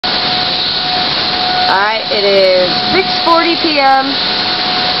Alright, it is 6:40 p.m.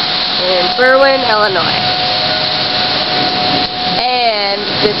 in Berwyn, Illinois. And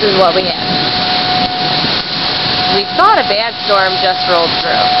this is what we have. We thought a bad storm just rolled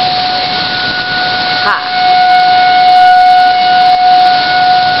through. Ha.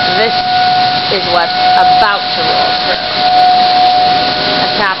 This is what's about to roll through. On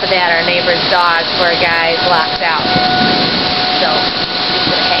top of that, our neighbor's dog, poor guy, is locked out. So,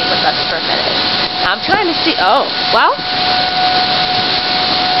 he's going to hang with us for a minute. I'm trying to see. Oh, well,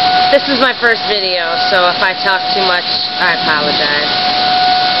 this is my first video, so if I talk too much, I apologize.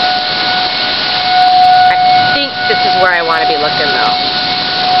 I think this is where I want to be looking, though.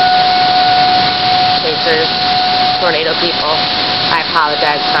 Chasers, tornado people, I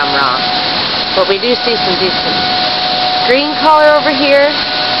apologize if I'm wrong. But we do see some decent green color over here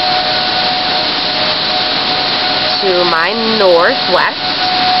to my northwest.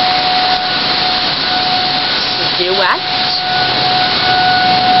 Due west.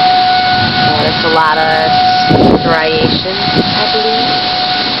 And it's a lot of striation, I believe.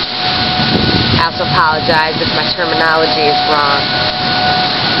 I also apologize if my terminology is wrong.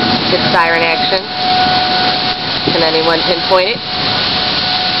 Good siren action. Can anyone pinpoint it?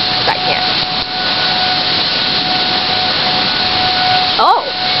 Because I can't. Oh!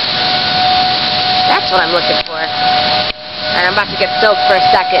 That's what I'm looking for. And I'm about to get soaked for a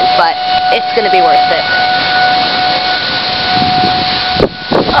second, but it's going to be worth it.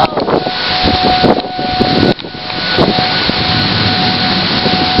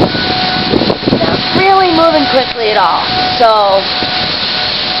 Moving quickly at all. So,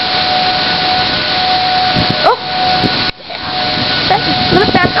 oh, yeah. Let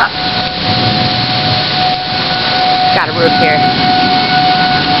it back up. Got a roof here.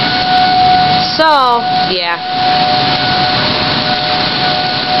 So, yeah.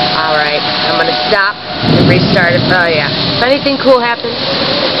 Alright, I'm going to stop and restart it. Oh, yeah. If anything cool happens,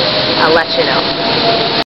 I'll let you know.